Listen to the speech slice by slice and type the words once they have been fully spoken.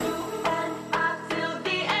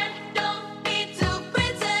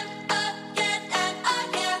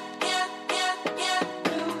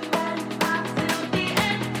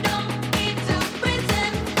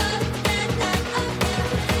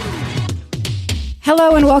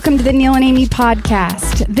Hello and welcome to the Neal and Amy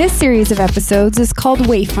podcast. This series of episodes is called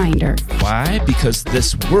Wayfinder. Why? Because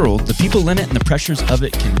this world, the people in it and the pressures of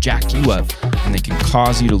it can jack you up and they can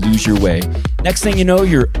cause you to lose your way. Next thing you know,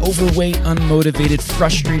 you're overweight, unmotivated,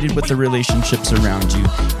 frustrated with the relationships around you.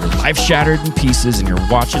 Your life shattered in pieces and you're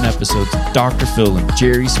watching episodes of Dr. Phil and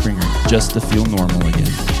Jerry Springer just to feel normal again.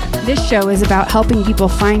 This show is about helping people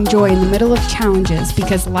find joy in the middle of challenges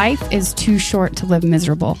because life is too short to live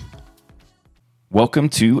miserable. Welcome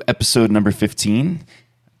to episode number 15.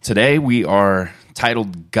 Today we are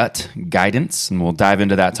titled Gut Guidance, and we'll dive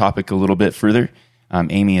into that topic a little bit further.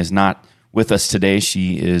 Amy is not with us today.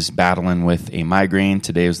 She is battling with a migraine.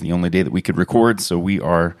 Today was the only day that we could record, so we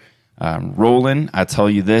are rolling. I tell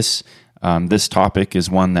you this topic is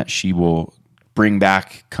one that she will come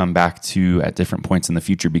back to at different points in the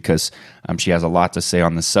future because she has a lot to say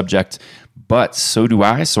on this subject, but so do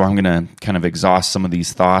I. So I'm going to kind of exhaust some of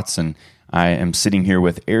these thoughts, and I am sitting here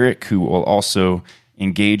with Erik, who will also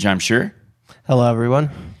engage, I'm sure. Hello, everyone.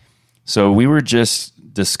 So we were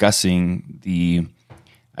just discussing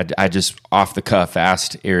I just off the cuff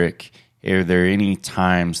asked Erik, are there any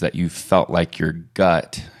times that you felt like your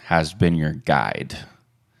gut has been your guide?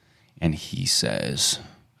 And he says...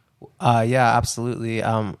 Yeah, absolutely.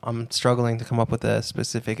 I'm struggling to come up with a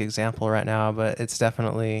specific example right now, but it's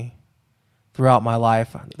definitely throughout my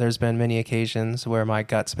life, there's been many occasions where my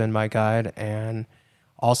gut's been my guide, and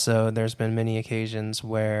also there's been many occasions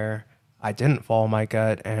where I didn't follow my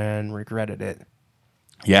gut and regretted it.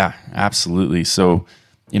 Yeah, absolutely. So,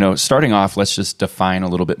 starting off, let's just define a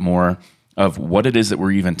little bit more of what it is that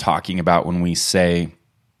we're even talking about when we say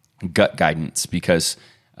gut guidance, because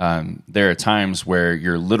there are times where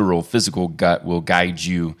your literal physical gut will guide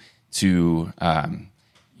you to,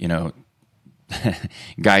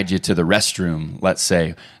 guide you to the restroom, let's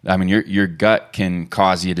say. I mean, your gut can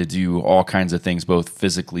cause you to do all kinds of things, both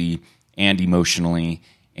physically and emotionally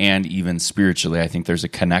and even spiritually. I think there's a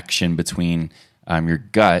connection between your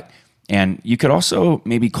gut. And you could also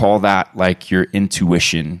maybe call that like your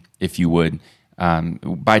intuition, if you would.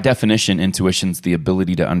 By definition, intuition's the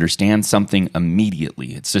ability to understand something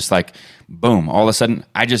immediately. It's just like, boom, all of a sudden,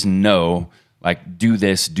 I just know, like, do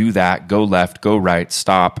this, do that, go left, go right,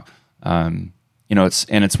 stop.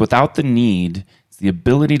 It's without the need, it's the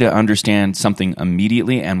ability to understand something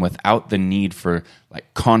immediately and without the need for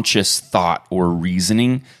like conscious thought or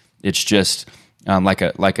reasoning. It's just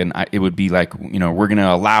it would be like, we're going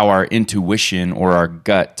to allow our intuition or our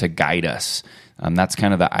gut to guide us. That's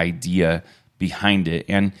kind of the idea behind it.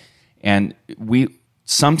 And we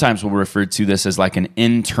sometimes will refer to this as like an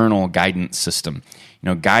internal guidance system.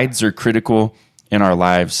 Guides are critical in our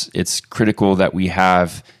lives. It's critical that we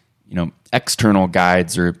have, external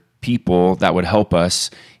guides or people that would help us.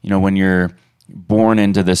 When you're born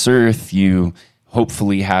into this earth, you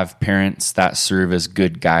hopefully have parents that serve as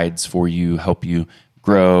good guides for you, help you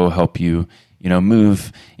grow, help you,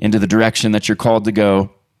 move into the direction that you're called to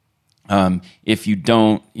go. If you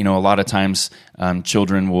don't, a lot of times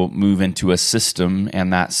children will move into a system,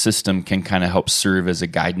 and that system can kind of help serve as a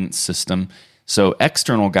guidance system. So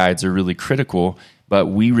external guides are really critical, but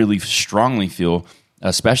we really strongly feel,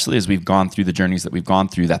 especially as we've gone through the journeys that we've gone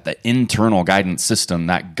through, that the internal guidance system,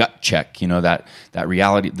 that gut check, that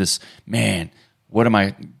reality, this, man, what am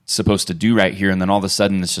I supposed to do right here? And then all of a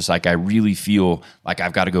sudden it's just like, I really feel like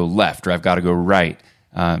I've got to go left or I've got to go right.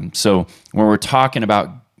 So when we're talking about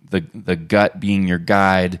the gut being your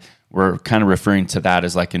guide, we're kind of referring to that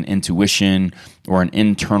as like an intuition or an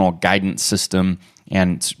internal guidance system.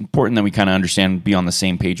 And it's important that we kind of understand, be on the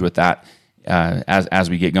same page with that as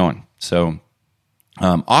we get going. So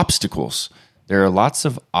obstacles. There are lots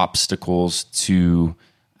of obstacles to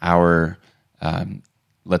our,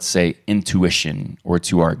 let's say, intuition or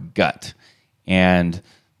to our gut. And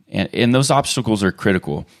those obstacles are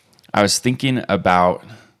critical. I was thinking about,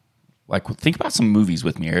 think about some movies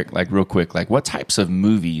with me, Erik, like real quick. Like, what types of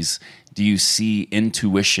movies do you see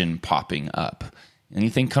intuition popping up?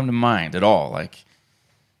 Anything come to mind at all?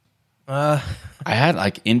 I had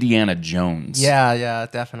like Indiana Jones. Yeah,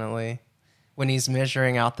 definitely. When he's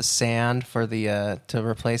measuring out the sand for the to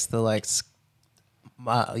replace the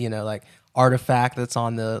artifact that's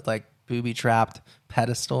on the booby trapped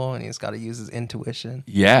pedestal, and he's got to use his intuition.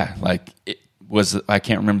 Yeah, I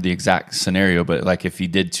can't remember the exact scenario, but if he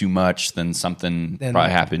did too much, then something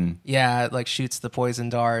probably happened. Yeah, it shoots the poison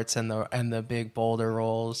darts and the big boulder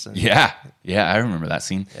rolls. And yeah, I remember that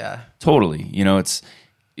scene. Yeah, totally. It's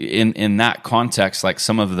in that context, like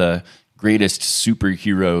some of the greatest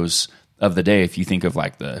superheroes of the day. If you think of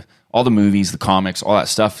all the movies, the comics, all that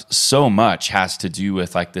stuff, so much has to do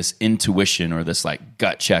with this intuition or this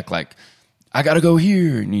gut check. I got to go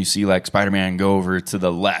here. And you see like Spider-Man go over to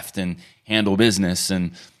the left and handle business.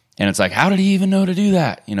 And it's like, how did he even know to do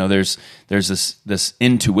that? There's this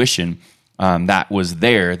intuition that was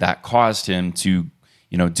there that caused him to,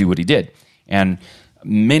 do what he did. And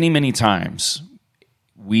many, many times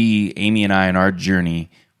Amy and I, in our journey,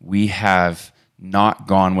 we have not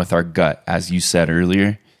gone with our gut, as you said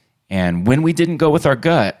earlier. And when we didn't go with our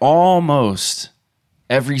gut, almost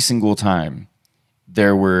every single time,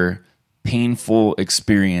 there were painful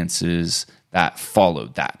experiences that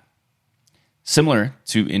followed that. Similar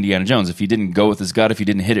to Indiana Jones. If he didn't go with his gut, if he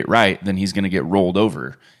didn't hit it right, then he's going to get rolled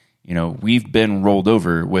over. We've been rolled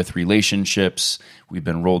over with relationships. We've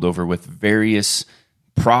been rolled over with various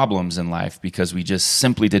problems in life because we just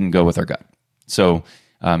simply didn't go with our gut. So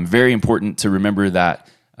very important to remember that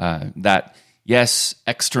yes,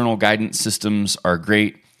 external guidance systems are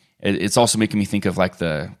great. It's also making me think of like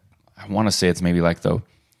I want to say it's maybe like the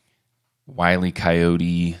Wile E.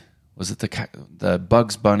 Coyote. Was it the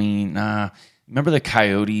Bugs Bunny? Nah. Remember the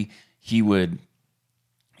coyote? He would...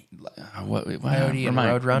 Coyote and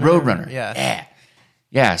Roadrunner? Roadrunner. Yeah.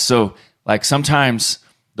 Yeah, so like sometimes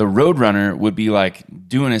the Roadrunner would be like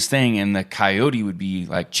doing his thing and the coyote would be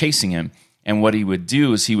like chasing him. And what he would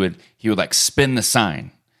do is he would like spin the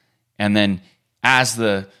sign. And then as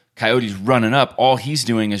the coyote's running up, all he's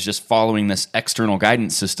doing is just following this external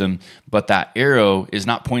guidance system, but that arrow is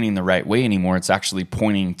not pointing the right way anymore. It's actually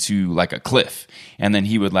pointing to like a cliff. And then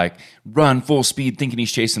he would like run full speed thinking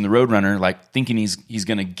he's chasing the Roadrunner, like thinking he's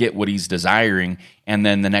going to get what he's desiring. And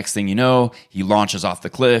then the next thing you know, he launches off the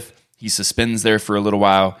cliff. He suspends there for a little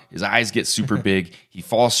while. His eyes get super big. He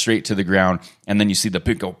falls straight to the ground. And then you see the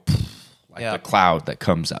pig go like the cloud that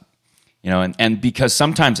comes up. And because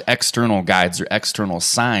sometimes external guides or external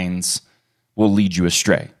signs will lead you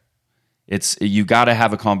astray. You got to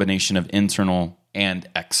have a combination of internal and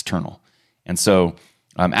external. And so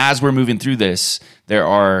as we're moving through this, there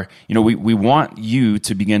are, we want you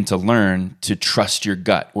to begin to learn to trust your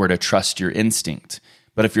gut or to trust your instinct.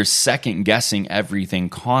 But if you're second guessing everything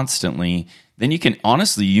constantly, then you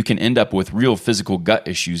can end up with real physical gut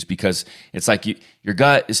issues because it's like your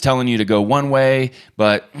gut is telling you to go one way,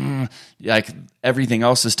 but like everything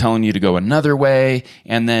else is telling you to go another way.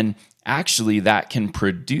 And then actually that can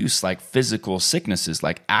produce like physical sicknesses,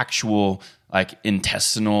 like actual like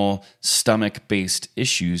intestinal, stomach-based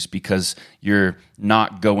issues because you're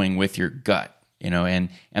not going with your gut. And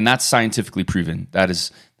that's scientifically proven.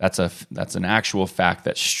 That's an actual fact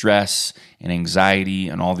that stress and anxiety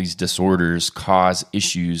and all these disorders cause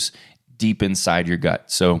issues deep inside your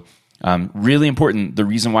gut. So really important. The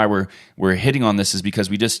reason why we're hitting on this is because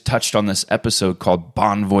we just touched on this episode called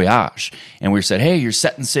Bon Voyage. And we said, hey, you're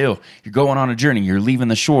setting sail. You're going on a journey. You're leaving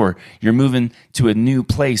the shore. You're moving to a new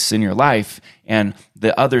place in your life. And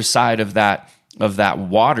the other side of that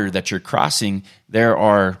water that you're crossing, there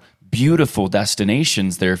are beautiful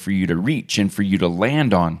destinations there for you to reach and for you to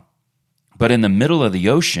land on. But in the middle of the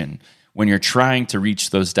ocean, when you're trying to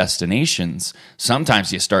reach those destinations,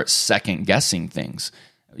 sometimes you start second guessing things.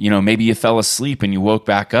 Maybe you fell asleep and you woke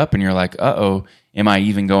back up and you're like, uh-oh, am I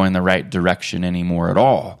even going the right direction anymore at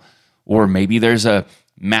all? Or maybe there's a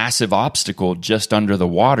massive obstacle just under the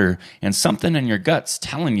water and something in your gut's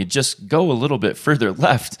telling you just go a little bit further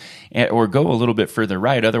left or go a little bit further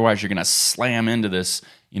right. Otherwise, you're going to slam into this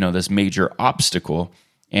major obstacle,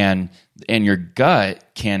 and your gut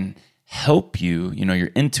can help you,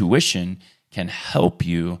 your intuition can help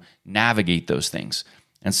you navigate those things.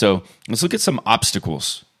 And so let's look at some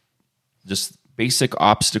obstacles, just basic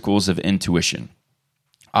obstacles of intuition.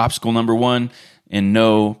 Obstacle number one, in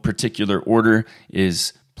no particular order,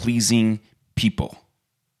 is pleasing people.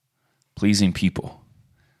 Pleasing people.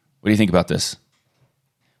 What do you think about this,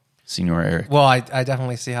 Senior Erik? Well, I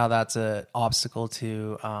definitely see how that's an obstacle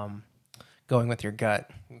to going with your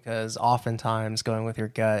gut, because oftentimes going with your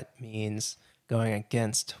gut means going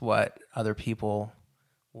against what other people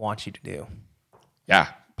want you to do. Yeah,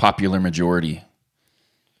 popular majority.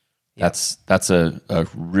 Yep. That's a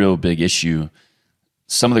real big issue.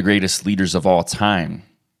 Some of the greatest leaders of all time,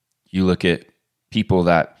 you look at people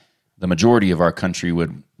that the majority of our country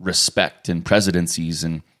would respect in presidencies,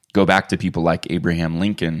 and go back to people like Abraham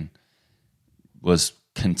Lincoln, was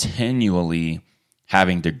continually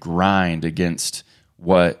having to grind against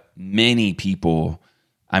what many people,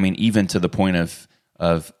 even to the point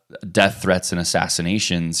of death threats and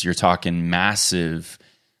assassinations, you're talking massive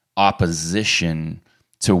opposition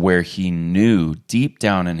to where he knew deep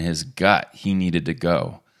down in his gut he needed to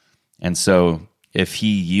go. And so if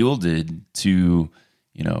he yielded to,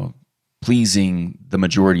 pleasing the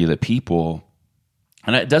majority of the people,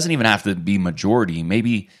 and it doesn't even have to be majority,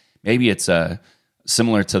 maybe maybe it's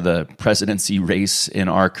similar to the presidency race in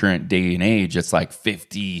our current day and age. It's like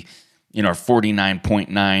 50,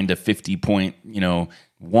 49.9 to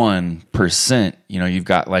 50.1%. You've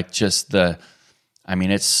got like just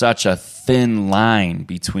it's such a thin line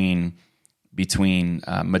between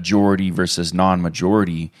majority versus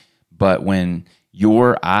non-majority. But when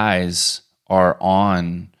your eyes are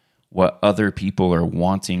on what other people are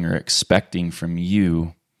wanting or expecting from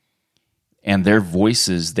you, and their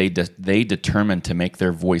voices, they determine to make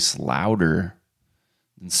their voice louder,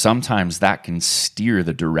 and sometimes that can steer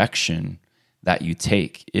the direction that you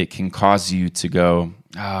take. It can cause you to go,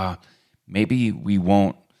 maybe we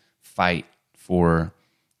won't fight for,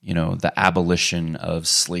 the abolition of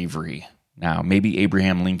slavery. Now, maybe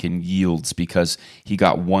Abraham Lincoln yields because he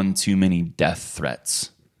got one too many death threats.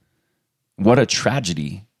 What a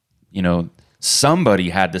tragedy. Somebody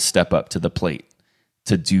had to step up to the plate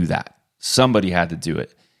to do that. Somebody had to do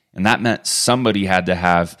it. And that meant somebody had to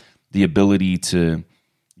have the ability to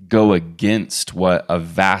go against what a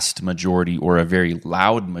vast majority or a very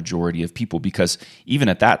loud majority of people, because even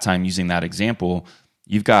at that time, using that example,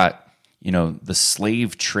 you've got, the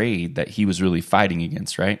slave trade that he was really fighting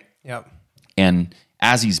against, right? Yep. And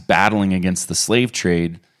as he's battling against the slave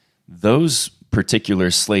trade, those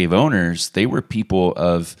particular slave owners, they were people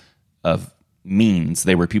of means.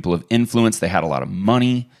 They were people of influence. They had a lot of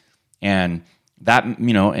money. And that,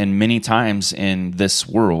 and many times in this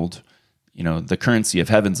world, the currency of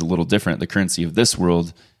heaven's a little different. The currency of this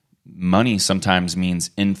world, money sometimes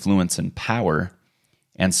means influence and power.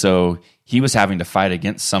 And so he was having to fight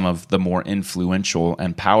against some of the more influential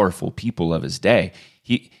and powerful people of his day.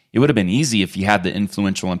 It would have been easy if he had the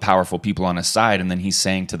influential and powerful people on his side, and then he's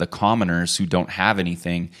saying to the commoners who don't have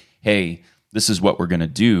anything, hey, this is what we're going to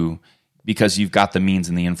do, because you've got the means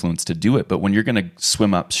and the influence to do it. But when you're going to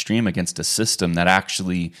swim upstream against a system that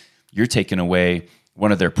actually you're taking away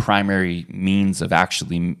one of their primary means of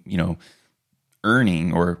actually,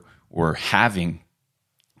 earning or having,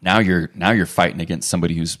 now you're fighting against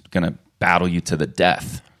somebody who's going to battle you to the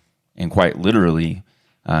death. And quite literally,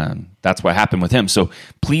 that's what happened with him. So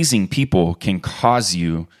pleasing people can cause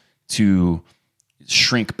you to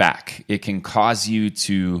shrink back. It can cause you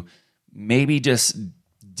to maybe just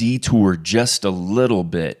detour just a little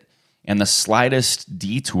bit. And the slightest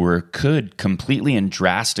detour could completely and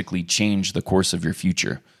drastically change the course of your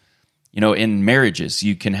future. In marriages,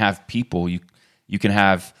 you can have people, you can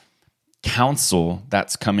have counsel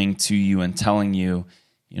that's coming to you and telling you,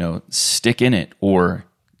 stick in it or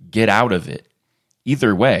get out of it.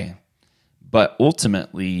 Either way. But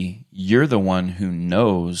ultimately, you're the one who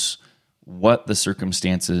knows what the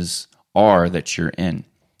circumstances are that you're in,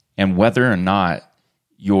 and whether or not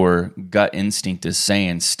your gut instinct is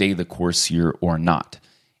saying stay the course here or not.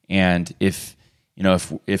 And if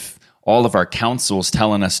all of our counsel's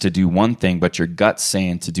telling us to do one thing, but your gut's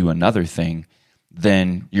saying to do another thing,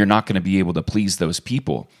 then you're not going to be able to please those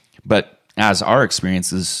people. But as our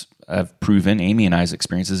experiences have proven, Amy and I's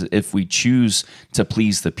experiences, if we choose to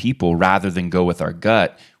please the people rather than go with our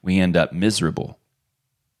gut, we end up miserable.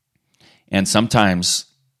 And sometimes,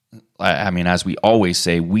 as we always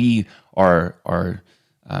say, our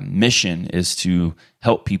mission is to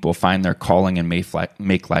help people find their calling and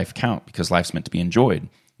make life count, because life's meant to be enjoyed.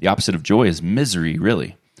 The opposite of joy is misery,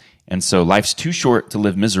 really. And so life's too short to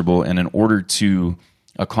live miserable, and in order to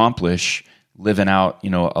accomplish living out,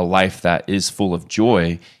 a life that is full of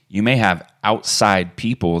joy, you may have outside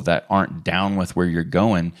people that aren't down with where you're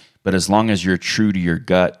going, but as long as you're true to your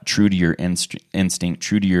gut, true to your instinct,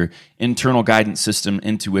 true to your internal guidance system,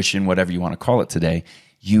 intuition, whatever you want to call it today,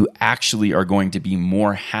 you actually are going to be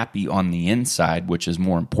more happy on the inside, which is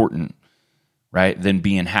more important, right, than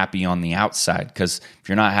being happy on the outside. Because if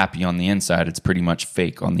you're not happy on the inside, it's pretty much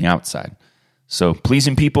fake on the outside. So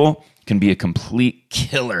pleasing people can be a complete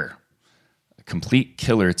killer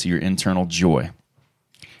to your internal joy.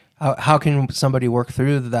 How can somebody work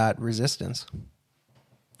through that resistance?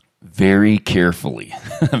 Very carefully,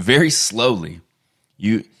 very slowly.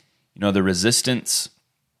 The resistance,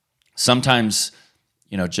 sometimes,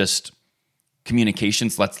 just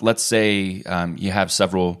communications. Let's say you have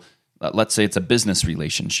several, let's say it's a business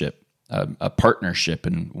relationship, a partnership,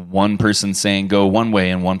 and one person saying go one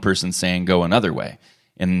way and one person saying go another way.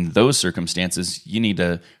 In those circumstances, you need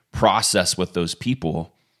to process with those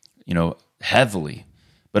people, heavily.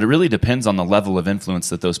 But it really depends on the level of influence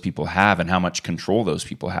that those people have and how much control those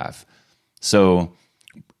people have. So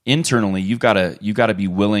internally, you've got to be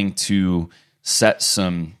willing to set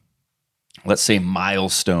some, let's say,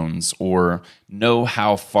 milestones, or know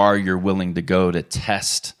how far you're willing to go to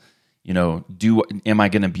test. Am I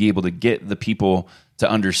going to be able to get the people to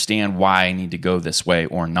understand why I need to go this way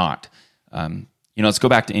or not. Let's go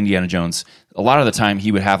back to Indiana Jones. A lot of the time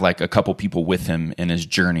he would have like a couple people with him in his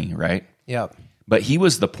journey, right? Yep. But he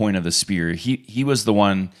was the point of the spear. He was the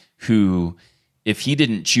one who, if he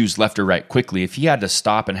didn't choose left or right quickly, if he had to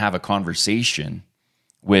stop and have a conversation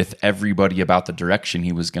with everybody about the direction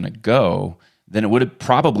he was going to go, then it would have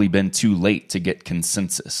probably been too late to get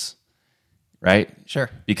consensus, right? Sure.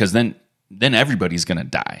 Because then everybody's going to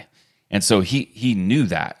die. And so he knew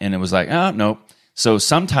that, and it was like, oh, no. So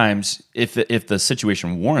sometimes if the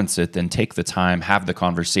situation warrants it, then take the time, have the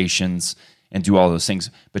conversations, and do all those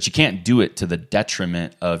things. But you can't do it to the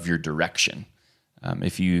detriment of your direction.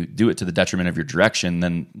 If you do it to the detriment of your direction,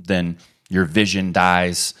 then your vision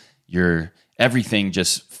dies, everything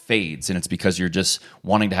just fades, and it's because you're just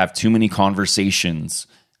wanting to have too many conversations,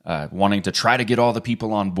 wanting to try to get all the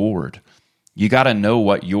people on board. You got to know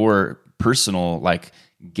what your personal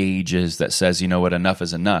gauge is that says, you know what, enough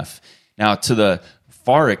is enough. Now, to the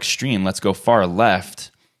far extreme, let's go far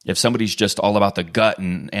left. If somebody's just all about the gut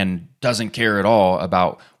and doesn't care at all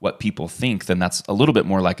about what people think, then that's a little bit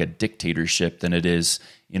more like a dictatorship than it is,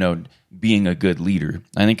 being a good leader.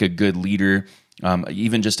 I think a good leader,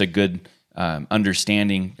 even just a good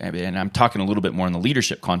understanding, and I'm talking a little bit more in the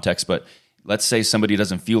leadership context, but let's say somebody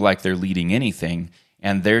doesn't feel like they're leading anything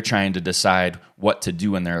and they're trying to decide what to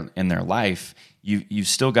do in their life. You've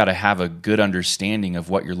still got to have a good understanding of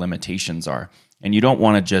what your limitations are. And you don't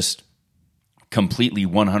want to just completely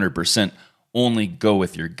 100% only go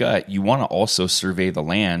with your gut. You want to also survey the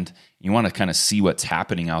land. You want to kind of see what's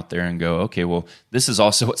happening out there and go, okay, well, this is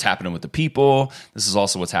also what's happening with the people. This is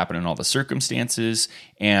also what's happening in all the circumstances.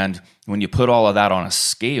 And when you put all of that on a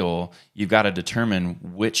scale, you've got to determine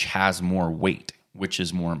which has more weight, which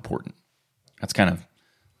is more important. That's kind of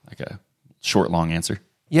like a short, long answer.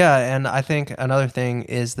 Yeah, and I think another thing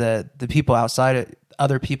is that the people outside it,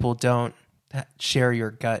 other people don't share your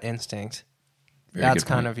gut instinct. That's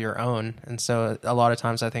kind of your own. And so a lot of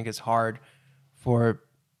times I think it's hard for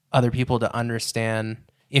other people to understand.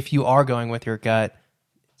 If you are going with your gut,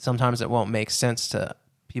 sometimes it won't make sense to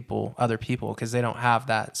other people, because they don't have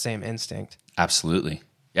that same instinct. Absolutely.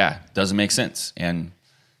 Yeah, it doesn't make sense. And,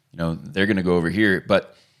 they're going to go over here.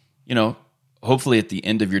 But, hopefully at the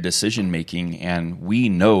end of your decision making, and we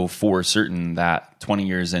know for certain that 20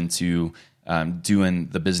 years into doing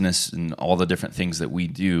the business and all the different things that we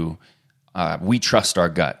do, we trust our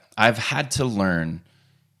gut. I've had to learn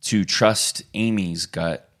to trust Amy's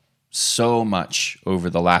gut so much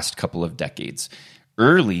over the last couple of decades.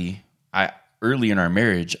 Early in our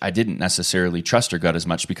marriage, I didn't necessarily trust her gut as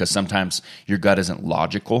much, because sometimes your gut isn't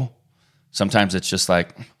logical. Sometimes it's just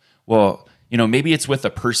like, well, maybe it's with a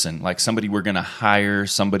person, like somebody we're going to hire,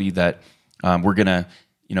 somebody that we're going to,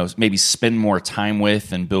 maybe spend more time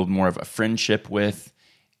with and build more of a friendship with.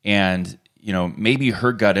 And, maybe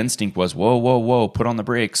her gut instinct was, whoa, put on the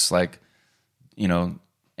brakes.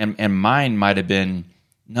 And mine might've been,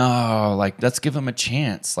 no, let's give him a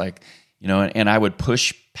chance. And I would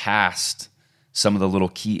push past some of the little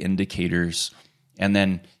key indicators. And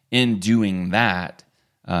then in doing that,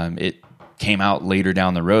 it came out later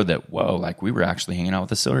down the road that, whoa, we were actually hanging out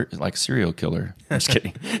with a serial killer. I'm just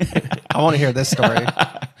kidding. I want to hear this story.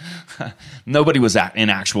 Nobody was an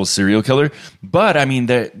actual serial killer. But I mean,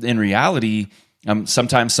 in reality,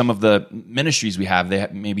 sometimes some of the ministries we have,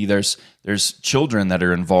 maybe there's children that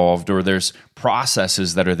are involved, or there's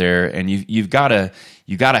processes that are there, and you've got to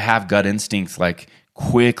have gut instinct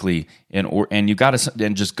quickly, and you got to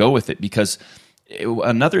just go with it. Because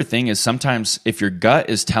another thing is, sometimes if your gut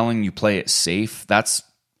is telling you play it safe, that's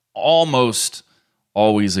almost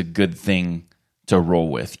always a good thing to roll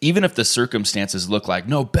with. Even if the circumstances look like,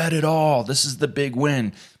 no, bet it all, this is the big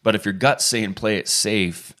win. But if your gut's saying play it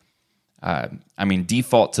safe,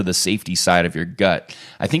 default to the safety side of your gut.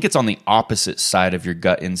 I think it's on the opposite side of your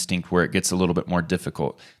gut instinct where it gets a little bit more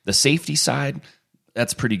difficult. The safety side,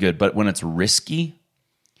 that's pretty good. But when it's risky,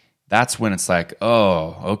 that's when it's like,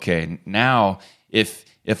 oh, okay, now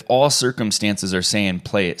if all circumstances are saying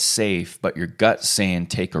play it safe, but your gut's saying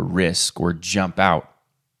take a risk or jump out,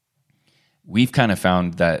 we've kind of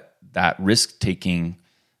found that risk taking,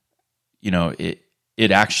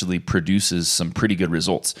 it actually produces some pretty good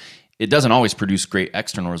results. It doesn't always produce great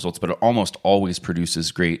external results, but it almost always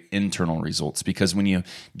produces great internal results. Because when you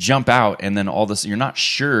jump out and then all this, you're not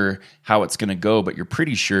sure how it's going to go, but you're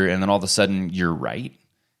pretty sure, and then all of a sudden you're right.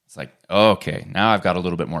 It's like, okay, now I've got a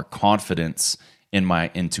little bit more confidence in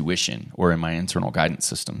my intuition or in my internal guidance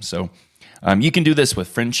system. So you can do this with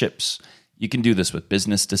friendships. You can do this with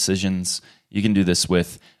business decisions. You can do this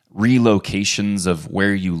with relocations of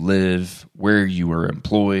where you live, where you are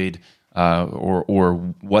employed,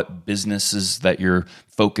 or what businesses that you're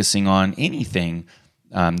focusing on, anything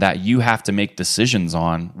that you have to make decisions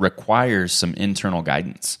on requires some internal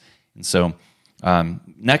guidance. And so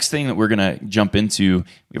next thing that we're going to jump into,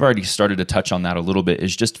 we've already started to touch on that a little bit,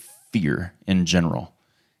 is just fear in general.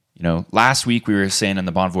 Last week we were saying in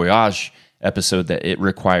the Bon Voyage episode that it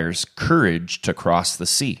requires courage to cross the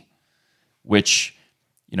sea, which,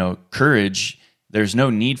 courage, there's no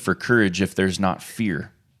need for courage if there's not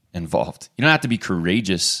fear involved. You don't have to be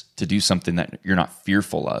courageous to do something that you're not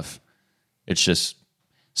fearful of. It's just,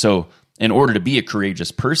 so in order to be a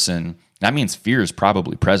courageous person, that means fear is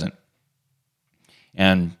probably present.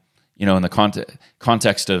 And, in the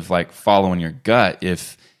context of like following your gut,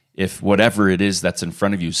 if whatever it is that's in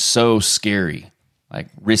front of you is so scary, like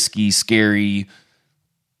risky, scary,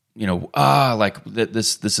 like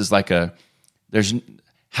this is like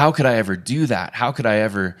how could I ever do that? How could I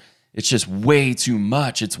ever, it's just way too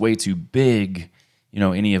much. It's way too big.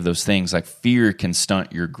 Any of those things, like fear can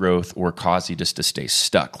stunt your growth or cause you just to stay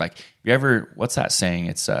stuck. Like what's that saying?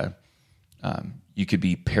 It's, you could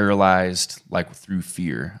be paralyzed like through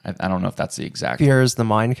fear. I don't know if that's the exact. Fear is the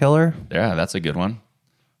mind killer. Yeah, that's a good one.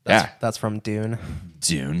 That's from Dune.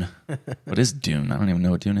 Dune. What is Dune? I don't even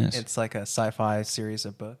know what Dune is. It's like a sci-fi series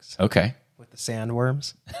of books. Okay. With the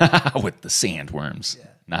sandworms. With the sandworms. Yeah.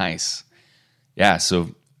 Nice. Yeah,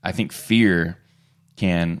 so I think fear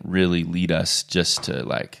can really lead us just to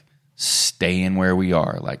like stay in where we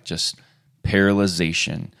are, like just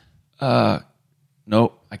paralyzation.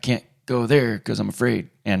 Nope, I can't go there because I'm afraid.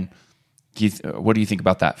 And Keith, what do you think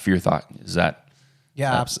about that fear thought? Is that...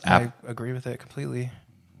 Yeah, I agree with it completely.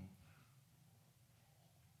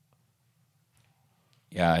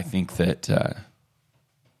 Yeah, I think that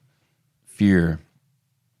fear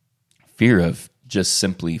of just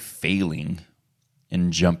simply failing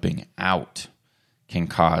and jumping out can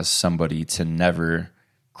cause somebody to never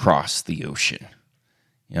cross the ocean,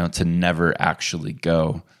 to never actually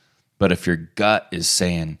go. But if your gut is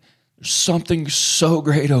saying, there's something so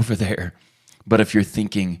great over there, but if you're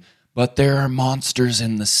thinking, but there are monsters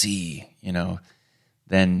in the sea,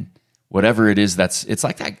 then whatever it is, it's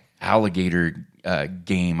like that alligator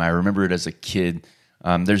game. I remember it as a kid.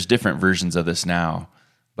 There's different versions of this now,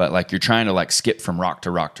 but like you're trying to like skip from rock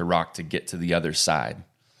to rock to rock to get to the other side.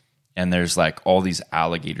 And there's like all these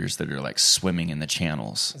alligators that are like swimming in the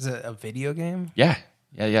channels. Is it a video game? Yeah.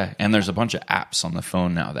 And there's a bunch of apps on the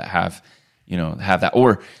phone now that have that.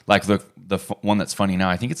 Or like the one that's funny now,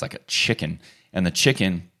 I think it's like a chicken, and the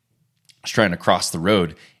chicken is trying to cross the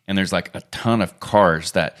road, and there's like a ton of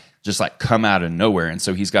cars that just like come out of nowhere. And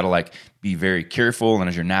so he's got to like be very careful. And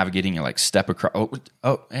as you're navigating, you like step across.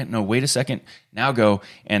 No, wait a second. Now go.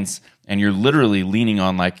 And you're literally leaning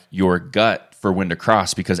on like your gut for when to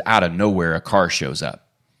cross, because out of nowhere, a car shows up.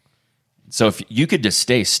 So if you could just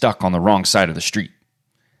stay stuck on the wrong side of the street,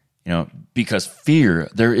 because fear,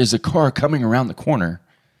 there is a car coming around the corner.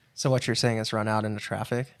 So what you're saying is run out into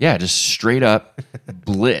traffic? Yeah, just straight up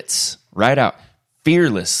blitz right out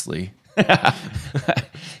fearlessly.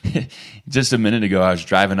 Just a minute ago, I was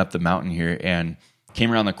driving up the mountain here and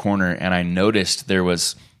came around the corner, and I noticed there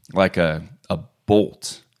was like a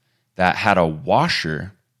bolt that had a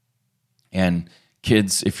washer. And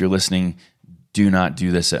kids, if you're listening, do not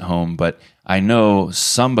do this at home. But I know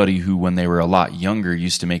somebody who, when they were a lot younger,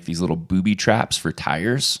 used to make these little booby traps for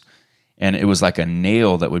tires. And it was like a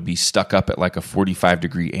nail that would be stuck up at like a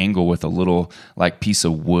 45-degree angle with a little like piece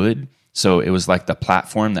of wood. So it was like the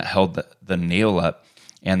platform that held the nail up.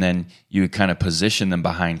 And then you would kind of position them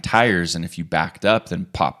behind tires. And if you backed up, then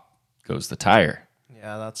pop goes the tire.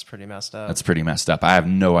 Yeah, that's pretty messed up. That's pretty messed up. I have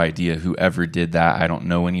no idea who ever did that. I don't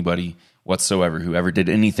know anybody whatsoever who ever did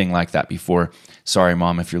anything like that before. Sorry,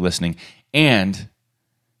 Mom, if you're listening. And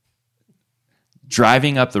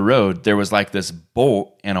driving up the road, there was like this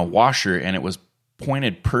bolt and a washer, and it was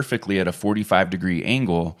pointed perfectly at a 45-degree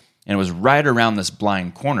angle, and it was right around this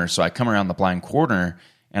blind corner. So I come around the blind corner,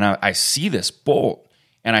 and I see this bolt,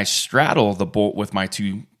 and I straddle the bolt with my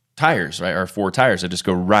two tires, right, or four tires. I just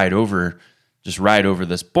go right over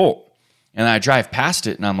this bolt. And I drive past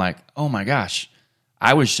it, and I'm like, oh my gosh,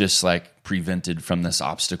 I was just like prevented from this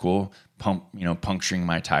obstacle, puncturing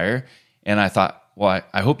my tire. And I thought, well,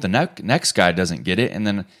 I hope the next guy doesn't get it. And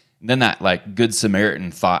then that like good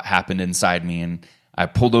Samaritan thought happened inside me, and I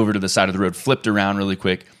pulled over to the side of the road, flipped around really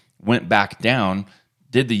quick, went back down,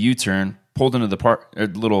 did the U-turn, pulled into the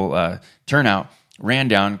little turnout, ran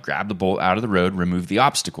down, grabbed the bolt out of the road, removed the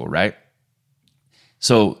obstacle, right?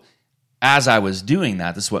 So as I was doing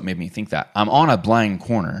that, this is what made me think that. I'm on a blind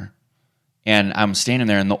corner, and I'm standing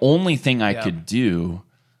there, and the only thing I could do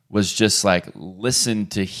was just like listen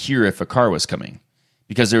to hear if a car was coming,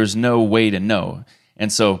 because there was no way to know.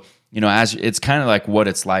 And so, as it's kind of like what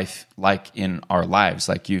it's like in our lives.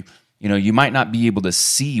 Like you might not be able to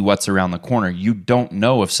see what's around the corner. You don't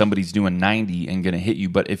know if somebody's doing 90 and going to hit you.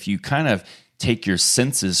 But if you kind of take your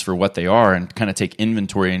senses for what they are and kind of take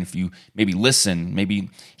inventory, and if you maybe listen, maybe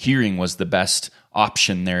hearing was the best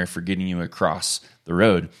option there for getting you across the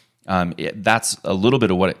road. That's a little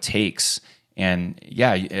bit of what it takes. And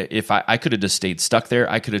yeah, if I could have just stayed stuck there,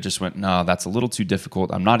 I could have just went, no, that's a little too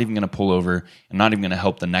difficult. I'm not even going to pull over. I'm not even going to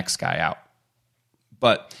help the next guy out.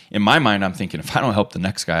 But in my mind, I'm thinking, if I don't help the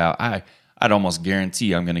next guy out, I'd almost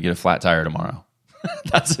guarantee I'm going to get a flat tire tomorrow.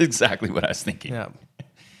 That's exactly what I was thinking. Yeah.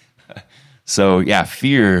 So yeah,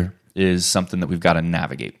 fear is something that we've got to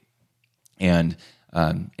navigate. And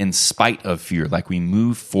in spite of fear, like we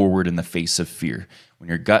move forward in the face of fear. When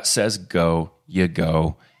your gut says go, you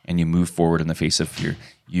go, and you move forward in the face of fear.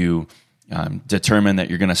 You determine that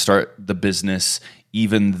you're going to start the business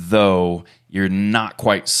even though you're not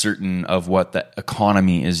quite certain of what the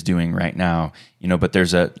economy is doing right now, but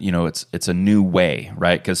there's it's a new way,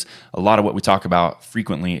 right? Because a lot of what we talk about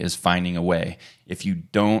frequently is finding a way. If you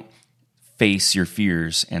don't face your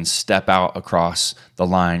fears and step out across the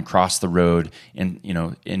line, cross the road, and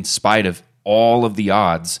in spite of all of the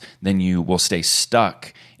odds, then you will stay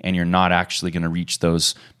stuck, and you're not actually going to reach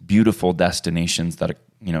those beautiful destinations that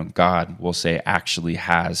God will say actually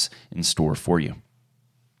has in store for you.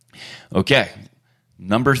 Okay,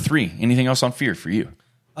 number 3. Anything else on fear for you?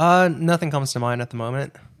 Nothing comes to mind at the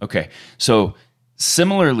moment. Okay, so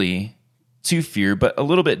similarly to fear, but a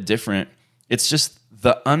little bit different, it's just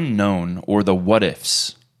the unknown or the what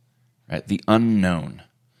ifs, right? The unknown.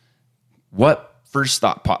 What first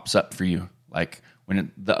thought pops up for you? Like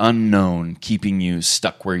when the unknown keeping you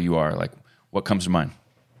stuck where you are, like what comes to mind?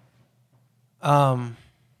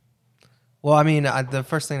 Well, I mean, the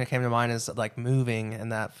first thing that came to mind is like moving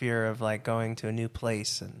and that fear of like going to a new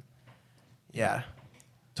place, and yeah.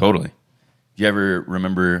 Totally. Do you ever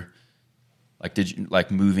remember, like, did you like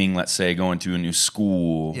moving, let's say going to a new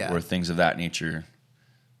school or things of that nature?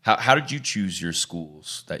 How did you choose your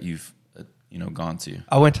schools that you've gone to?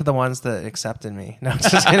 I went to the ones that accepted me. No,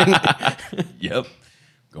 just kidding. Yep.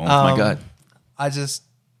 Going with my gut.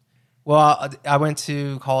 I went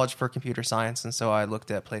to college for computer science, and so I looked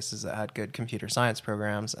at places that had good computer science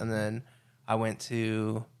programs, and then I went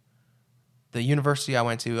to the university I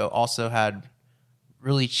went to also had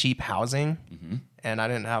really cheap housing, and I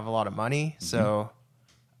didn't have a lot of money, so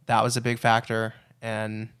that was a big factor,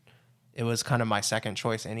 and it was kind of my second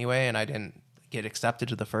choice anyway, and I didn't get accepted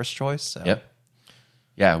to the first choice. So. Yep.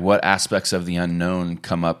 Yeah, what aspects of the unknown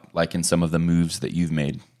come up like in some of the moves that you've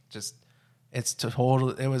made? Those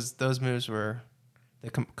moves were the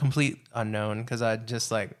complete unknown, because I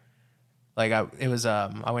just I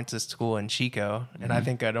went to school in Chico, and I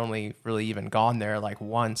think I'd only really even gone there like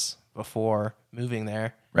once before moving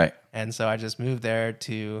there. Right. And so I just moved there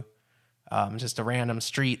to just a random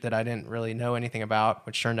street that I didn't really know anything about,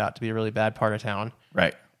 which turned out to be a really bad part of town.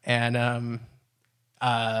 Right. And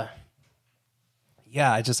I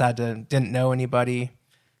just didn't know anybody,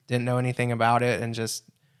 didn't know anything about it, and just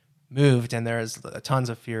moved, and there's tons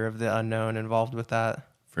of fear of the unknown involved with that.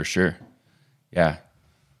 For sure. Yeah.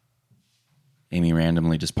 Amy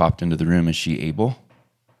randomly just popped into the room. Is she able?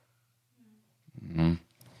 Mm-hmm.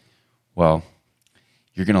 Well,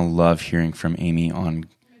 you're going to love hearing from Amy on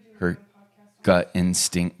her gut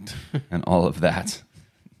instinct and all of that.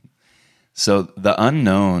 So the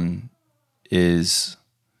unknown it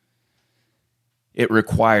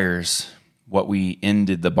requires what we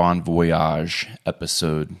ended the Bon Voyage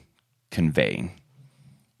episode conveying.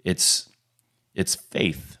 It's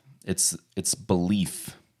faith. It's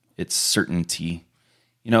belief. It's certainty.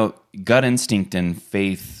 Gut instinct and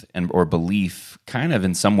faith or belief kind of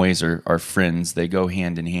in some ways are friends. They go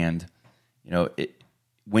hand in hand.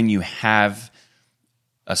 When you have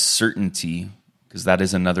a certainty, because that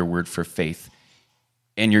is another word for faith,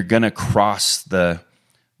 and you're going to cross the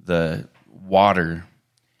water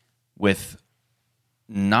with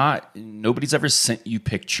nobody's ever sent you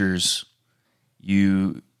pictures.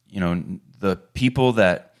 The people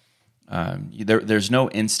that there's no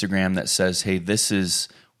Instagram that says, hey, this is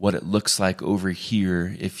what it looks like over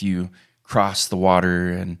here if you cross the water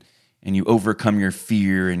and you overcome your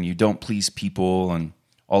fear and you don't please people and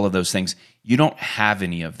all of those things. You don't have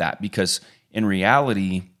any of that, because in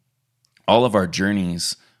reality, all of our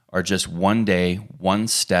journeys are just one day, one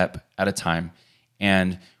step at a time.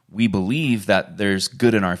 And we believe that there's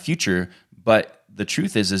good in our future, but the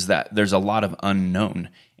truth is that there's a lot of unknown.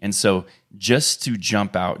 And so just to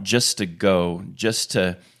jump out, just to go, just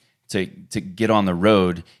to to get on the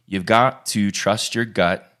road, you've got to trust your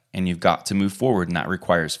gut and you've got to move forward. And that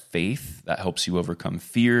requires faith that helps you overcome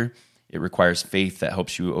fear. It requires faith that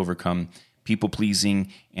helps you overcome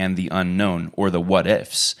people-pleasing and the unknown, or the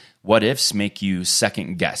what-ifs. What-ifs make you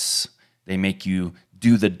second guess. They make you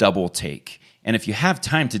do the double take. And if you have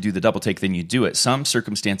time to do the double take, then you do it. Some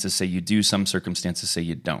circumstances say you do, some circumstances say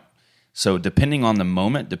you don't. So depending on the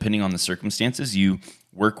moment, depending on the circumstances, you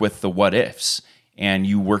work with the what-ifs and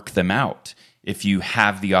you work them out if you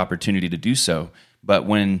have the opportunity to do so. But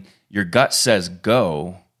when your gut says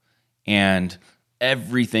go and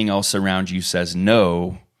everything else around you says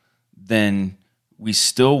no, then we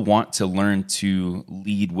still want to learn to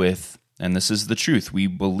lead with, and this is the truth, we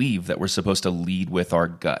believe that we're supposed to lead with our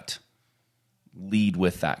gut. Lead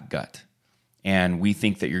with that gut. And we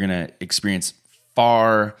think that you're going to experience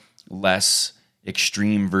far less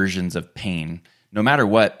extreme versions of pain. No matter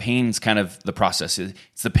what, pain's kind of the process.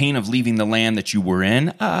 It's the pain of leaving the land that you were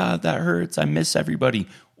in. That hurts. I miss everybody.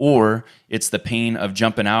 Or it's the pain of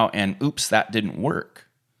jumping out and, oops, that didn't work.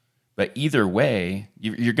 But either way,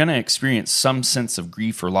 you're going to experience some sense of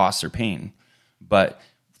grief or loss or pain. But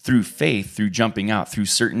through faith, through jumping out, through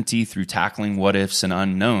certainty, through tackling what-ifs and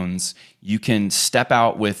unknowns, you can step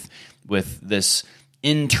out with this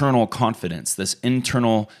internal confidence, this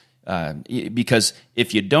internal because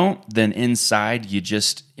if you don't, then inside you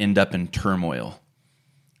just end up in turmoil.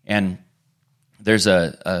 And there's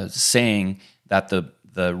a saying that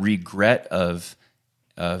the regret of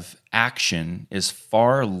action is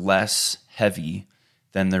far less heavy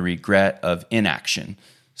than the regret of inaction.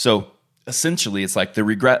 So essentially, it's like the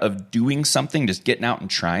regret of doing something, just getting out and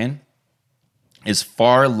trying, is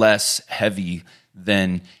far less heavy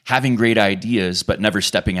than having great ideas but never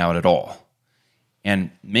stepping out at all.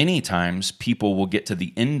 And many times people will get to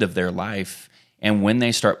the end of their life, and when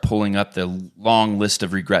they start pulling up the long list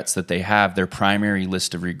of regrets that they have, their primary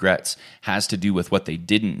list of regrets has to do with what they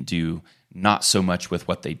didn't do, not so much with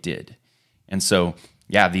what they did. And so,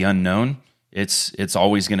 yeah, the unknown, it's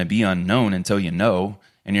always going to be unknown until you know,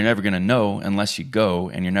 and you're never going to know unless you go,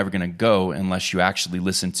 and you're never going to go unless you actually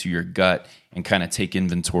listen to your gut and kind of take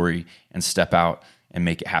inventory and step out and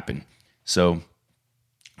make it happen. So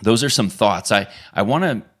those are some thoughts. I want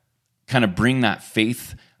to kind of bring that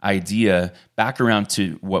faith idea back around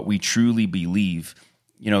to what we truly believe.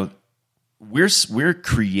 You know, we're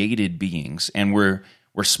created beings, and we're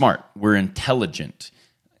smart, we're intelligent.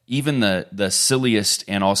 Even the silliest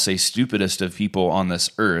and I'll say stupidest of people on this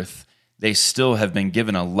earth, they still have been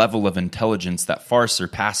given a level of intelligence that far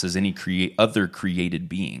surpasses any other created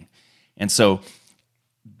being. And so,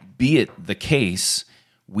 be it the case,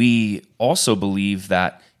 we also believe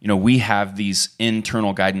that, you know, we have these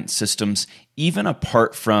internal guidance systems, even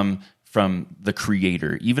apart from the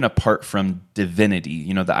Creator, even apart from divinity.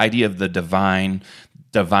 You know, the idea of the divine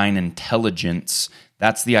intelligence,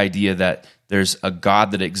 that's the idea that there's a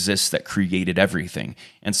God that exists that created everything.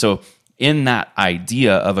 And so in that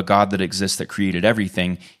idea of a God that exists that created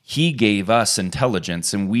everything, He gave us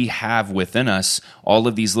intelligence, and we have within us all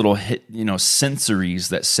of these little sensories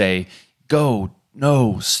that say, go,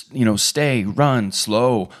 no, stay, run,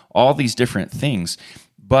 slow, all these different things.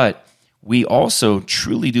 But we also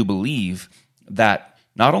truly do believe that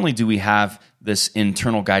not only do we have this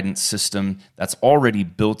internal guidance system that's already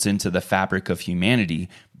built into the fabric of humanity,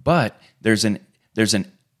 but there's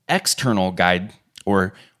an external guide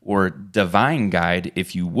or divine guide,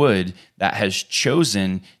 if you would, that has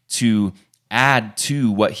chosen to add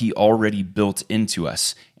to what He already built into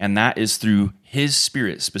us. And that is through His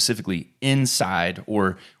Spirit, specifically inside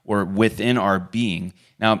or within our being.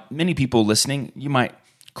 Now, many people listening, you might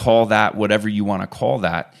call that whatever you want to call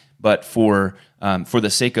that, but for the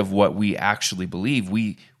sake of what we actually believe,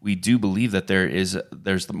 we do believe that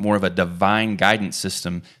there's more of a divine guidance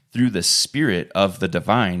system through the Spirit of the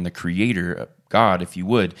divine, the Creator, God, if you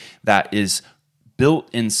would, that is built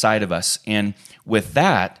inside of us. And with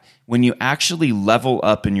that, when you actually level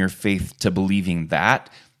up in your faith to believing that,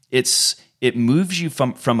 it moves you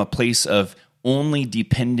from a place of only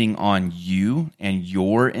depending on you and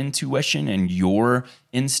your intuition and your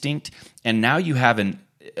instinct, and now you have an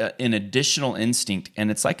additional instinct,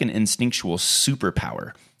 and it's like an instinctual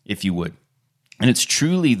superpower, if you would. And it's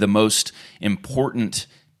truly the most important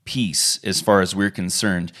piece as far as we're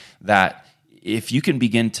concerned, that if you can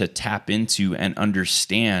begin to tap into and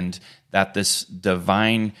understand that this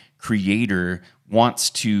divine Creator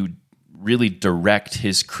wants to really direct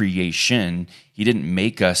His creation. He didn't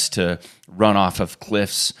make us to run off of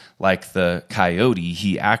cliffs like the coyote.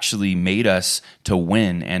 He actually made us to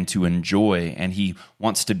win and to enjoy, and He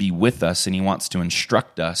wants to be with us, and He wants to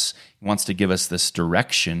instruct us. He wants to give us this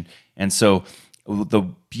direction. And so the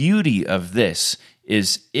beauty of this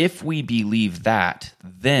is if we believe that,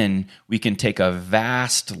 then we can take a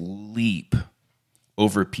vast leap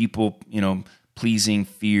over people, pleasing,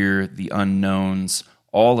 fear, the unknowns,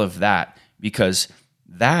 all of that, because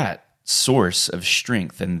that source of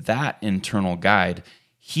strength and that internal guide,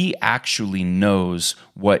 he actually knows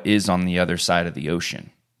what is on the other side of the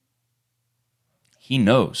ocean. He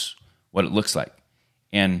knows what it looks like.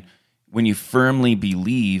 And when you firmly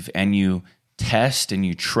believe and you test and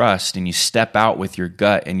you trust and you step out with your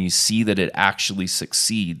gut and you see that it actually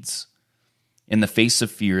succeeds in the face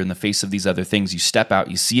of fear, in the face of these other things, you step out,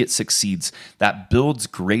 you see it succeeds, that builds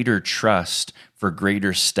greater trust for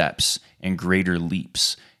greater steps and greater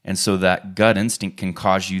leaps. And so that gut instinct can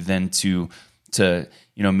cause you then to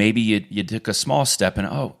maybe you took a small step and,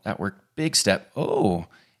 oh, that worked, big step. Oh,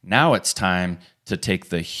 now it's time to take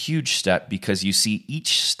the huge step, because you see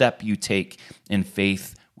each step you take in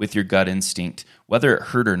faith with your gut instinct, whether it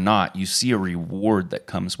hurt or not, you see a reward that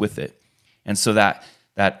comes with it. And so that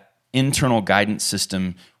internal guidance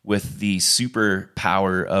system with the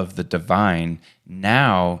superpower of the divine,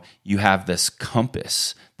 now you have this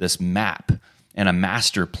compass, this map, and a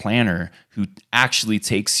master planner who actually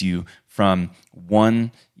takes you from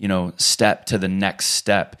one, step to the next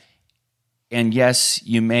step. And yes,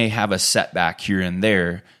 you may have a setback here and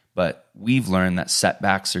there, but we've learned that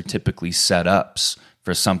setbacks are typically setups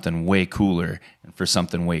for something way cooler and for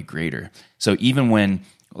something way greater. So even when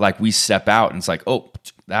we step out and it's like, oh,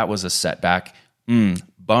 that was a setback,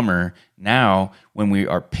 bummer. Now, when we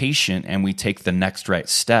are patient and we take the next right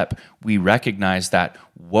step, we recognize that,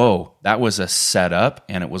 whoa, that was a setup,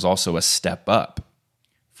 and it was also a step up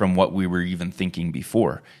from what we were even thinking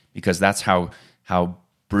before, because that's how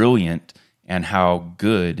brilliant and how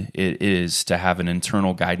good it is to have an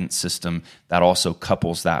internal guidance system that also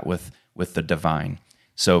couples that with the divine.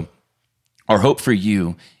 So our hope for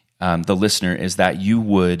you, the listener, is that you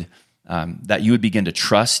would begin to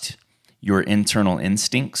trust your internal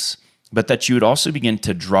instincts, but that you would also begin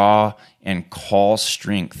to draw and call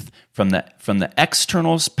strength from the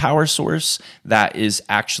external power source that is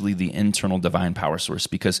actually the internal divine power source.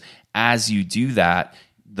 Because as you do that,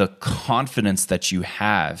 the confidence that you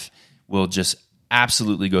have will just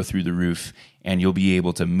absolutely go through the roof, and you'll be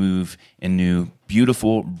able to move in new,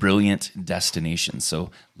 beautiful, brilliant destinations.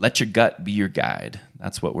 So let your gut be your guide.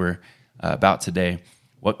 That's what we're about today.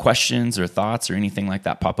 What questions or thoughts or anything like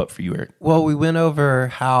that pop up for you, Erik? Well, we went over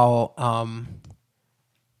how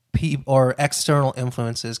or external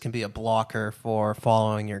influences can be a blocker for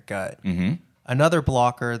following your gut. Mm-hmm. Another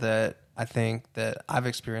blocker that I think that I've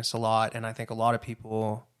experienced a lot, and I think a lot of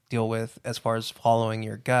people deal with as far as following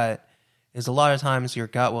your gut, is a lot of times your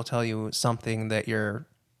gut will tell you something that your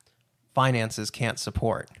finances can't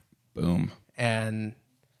support. Boom. And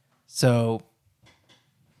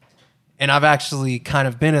I've actually kind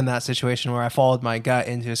of been in that situation where I followed my gut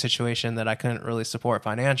into a situation that I couldn't really support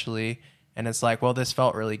financially. And it's like, well, this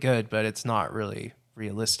felt really good, but it's not really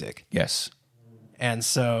realistic. Yes. And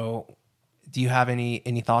so do you have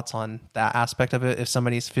any thoughts on that aspect of it? If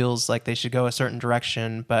somebody feels like they should go a certain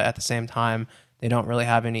direction, but at the same time, they don't really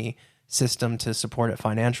have any system to support it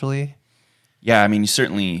financially? Yeah, I mean,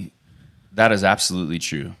 that is absolutely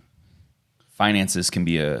true. Finances can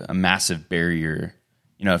be a massive barrier.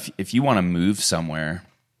 If you want to move somewhere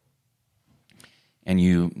and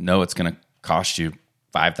it's going to cost you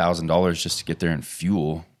 $5,000 just to get there in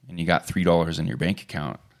fuel, and you got $3 in your bank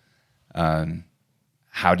account,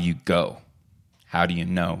 how do you go? How do you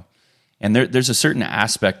know? And there's a certain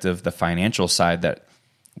aspect of the financial side that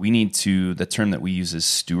we need to, the term that we use is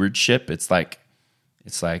stewardship. It's like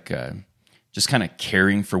just kind of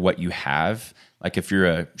caring for what you have. Like if you're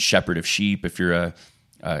a shepherd of sheep, if you're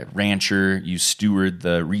a rancher, you steward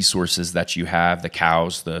the resources that you have, the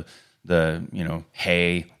cows, the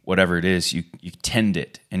hay, whatever it is, you tend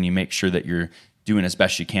it and you make sure that you're doing as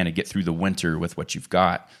best you can to get through the winter with what you've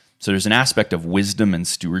got. So there's an aspect of wisdom and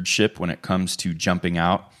stewardship when it comes to jumping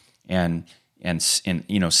out and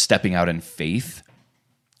stepping out in faith.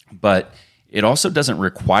 But it also doesn't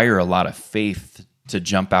require a lot of faith to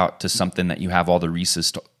jump out to something that you have all the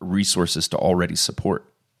resources to already support.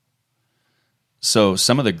 So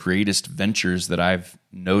some of the greatest ventures that I've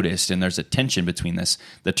noticed, and there's a tension between this,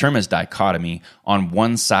 the term is dichotomy. On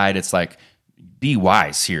one side, it's like, be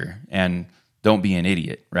wise here and don't be an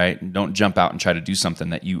idiot, right? Don't jump out and try to do something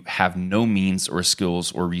that you have no means or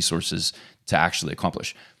skills or resources to actually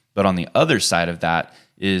accomplish. But on the other side of that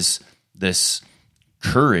is this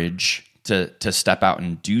courage to step out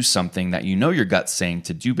and do something that your gut's saying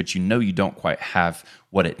to do, but you don't quite have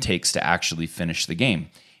what it takes to actually finish the game.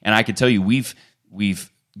 And I can tell you, we've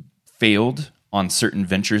failed on certain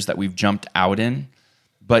ventures that we've jumped out in.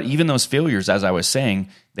 But even those failures, as I was saying,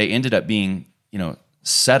 they ended up being,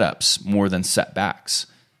 setups more than setbacks.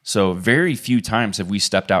 So very few times have we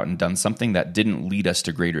stepped out and done something that didn't lead us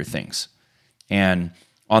to greater things. And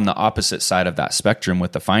on the opposite side of that spectrum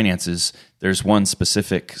with the finances, there's one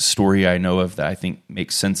specific story I know of that I think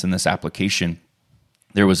makes sense in this application.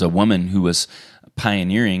 There was a woman who was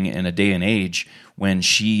pioneering in a day and age when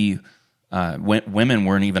women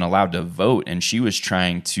weren't even allowed to vote, and she was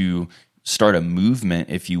trying to start a movement,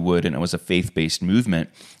 if you would, and it was a faith-based movement.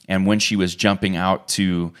 And when she was jumping out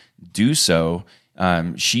to do so,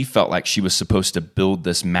 she felt like she was supposed to build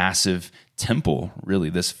this massive temple, really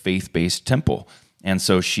this faith-based temple. And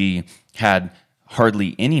so she had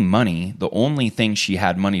hardly any money. The only thing she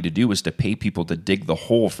had money to do was to pay people to dig the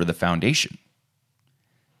hole for the foundation.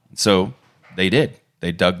 So they did.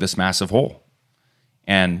 They dug this massive hole.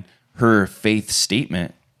 And her faith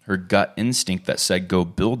statement, her gut instinct that said, go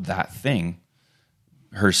build that thing,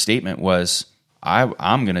 her statement was,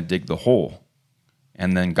 I'm going to dig the hole,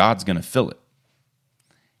 and then God's going to fill it.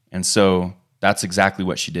 And so that's exactly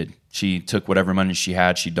what she did. She took whatever money she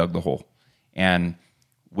had, she dug the hole. And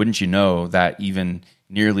wouldn't you know that even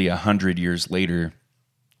nearly 100 years later,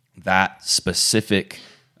 that specific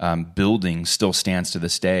building still stands to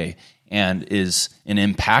this day and is an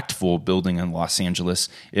impactful building in Los Angeles.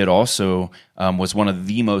 It also was one of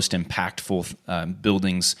the most impactful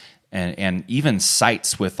buildings and even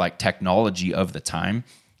sites with like technology of the time.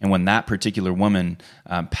 And when that particular woman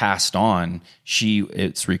passed on,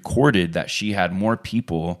 it's recorded that she had more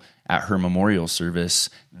people at her memorial service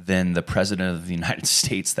than the president of the United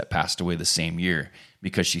States that passed away the same year,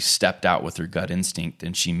 because she stepped out with her gut instinct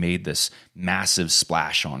and she made this massive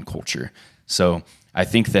splash on culture. So I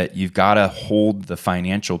think that you've got to hold the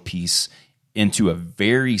financial piece into a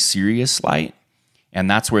very serious light, and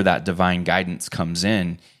that's where that divine guidance comes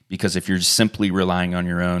in, because if you're simply relying on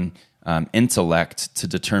your own intellect to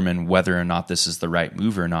determine whether or not this is the right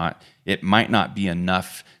move or not, it might not be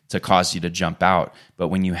enough to cause you to jump out. But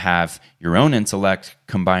when you have your own intellect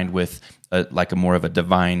combined with a more of a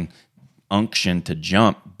divine unction to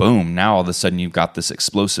jump, boom, now all of a sudden you've got this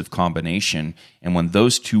explosive combination. And when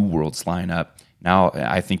those two worlds line up, now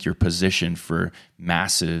I think you're positioned for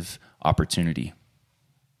massive opportunity.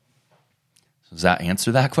 So does that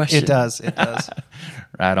answer that question? It does.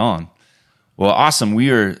 Right on. Well, awesome.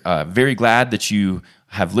 We are very glad that you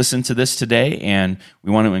have listened to this today, and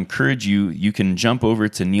we want to encourage you. You can jump over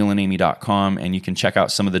to nealandamy.com and you can check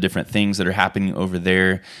out some of the different things that are happening over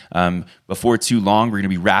there. Before too long, we're going to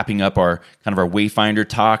be wrapping up our Wayfinder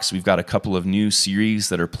talks. We've got a couple of new series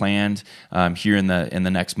that are planned here in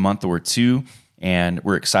the next month or two, and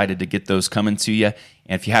we're excited to get those coming to you.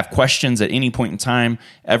 And if you have questions at any point in time,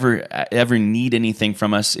 ever need anything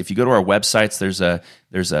from us, if you go to our websites, there's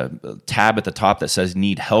a tab at the top that says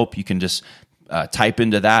 "Need Help." You can just type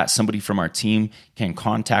into that. Somebody from our team can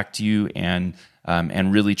contact you and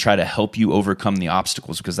really try to help you overcome the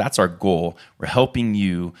obstacles, because that's our goal. We're helping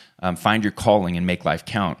you find your calling and make life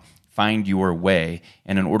count. Find your way.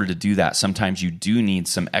 And in order to do that, sometimes you do need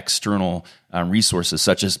some external resources,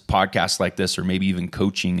 such as podcasts like this, or maybe even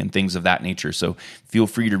coaching and things of that nature. So feel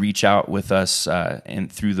free to reach out with us and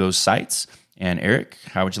through those sites. And Erik,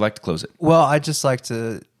 how would you like to close it? Well, I'd just like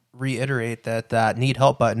to reiterate that Need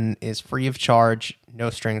Help button is free of charge, no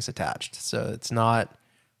strings attached. So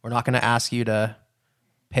we're not going to ask you to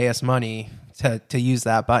pay us money to use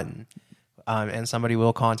that button. And somebody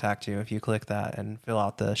will contact you if you click that and fill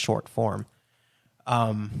out the short form.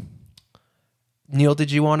 Neal,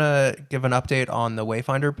 did you want to give an update on the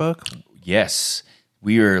Wayfinder book? Yes.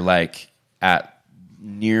 We are at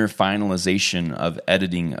near finalization of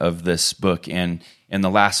editing of this book. And in the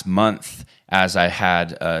last month, as I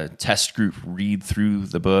had a test group read through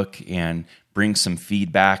the book and bring some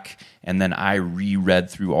feedback, and then I reread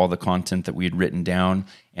through all the content that we had written down,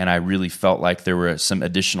 and I really felt like there were some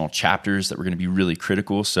additional chapters that were going to be really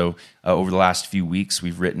critical. So over the last few weeks,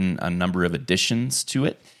 we've written a number of additions to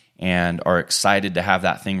it and are excited to have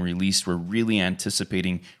that thing released. We're really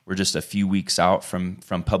anticipating we're just a few weeks out from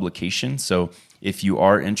publication. So if you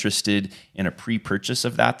are interested in a pre-purchase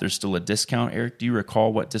of that, there's still a discount. Erik, do you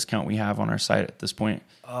recall what discount we have on our site at this point?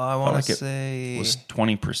 I want to say it was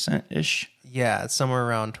 20%-ish. Yeah, it's somewhere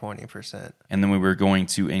around 20%. And then we were going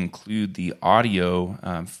to include the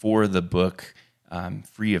audio for the book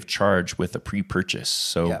free of charge with a pre-purchase.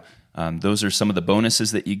 So Yep. Those are some of the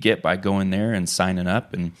bonuses that you get by going there and signing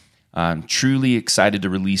up. And I'm truly excited to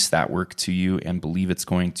release that work to you and believe it's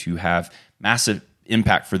going to have massive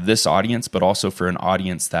impact for this audience, but also for an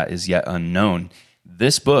audience that is yet unknown.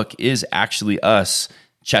 This book is actually us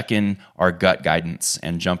checking our gut guidance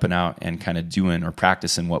and jumping out and kind of doing or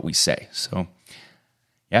practicing what we say. So,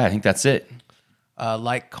 yeah, I think that's it.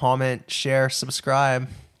 Like, comment, share, subscribe.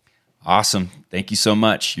 Awesome. Thank you so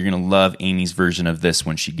much. You're going to love Amy's version of this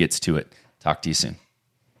when she gets to it. Talk to you soon.